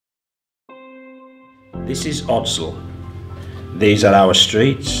This is Oddsall. These are our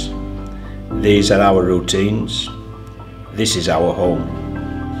streets. These are our routines. This is our home.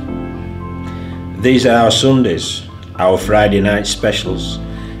 These are our Sundays, our Friday night specials,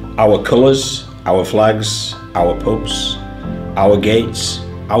 our colours, our flags, our pubs, our gates,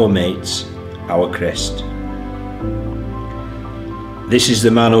 our mates, our crest. This is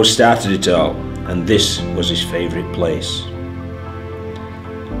the man who started it all, and this was his favourite place.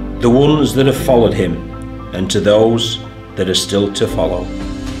 The ones that have followed him, and to those that are still to follow.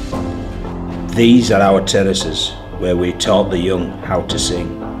 These are our terraces, where we taught the young how to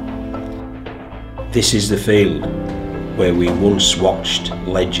sing. This is the field, where we once watched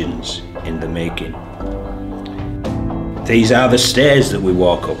legends in the making. These are the stairs that we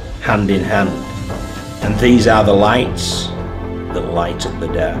walk up, hand in hand, and these are the lights that light up the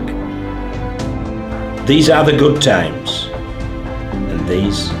dark. These are the good times, and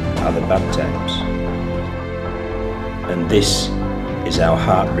these are the bad times. And this is how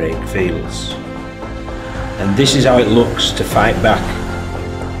heartbreak feels. And this is how it looks to fight back.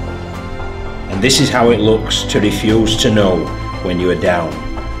 And this is how it looks to refuse to know when you are down.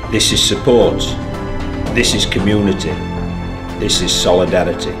 This is support. This is community. This is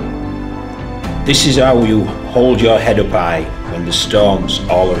solidarity. This is how you hold your head up high when the storm's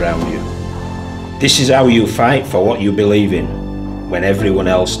all around you. This is how you fight for what you believe in when everyone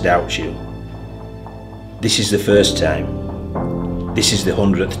else doubts you. This is the first time. This is the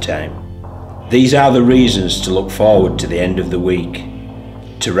 100th time. These are the reasons to look forward to the end of the week,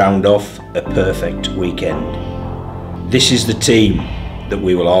 to round off a perfect weekend. This is the team that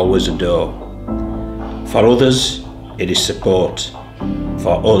we will always adore. For others, it is support.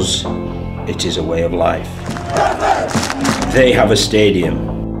 For us, it is a way of life. They have a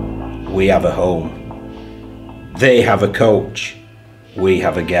stadium. We have a home. They have a coach. We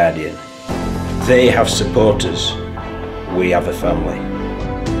have a guardian. They have supporters. We have a family.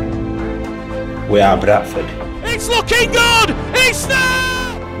 We are Bradford. It's looking good! It's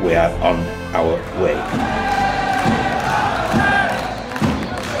there! We are on our way.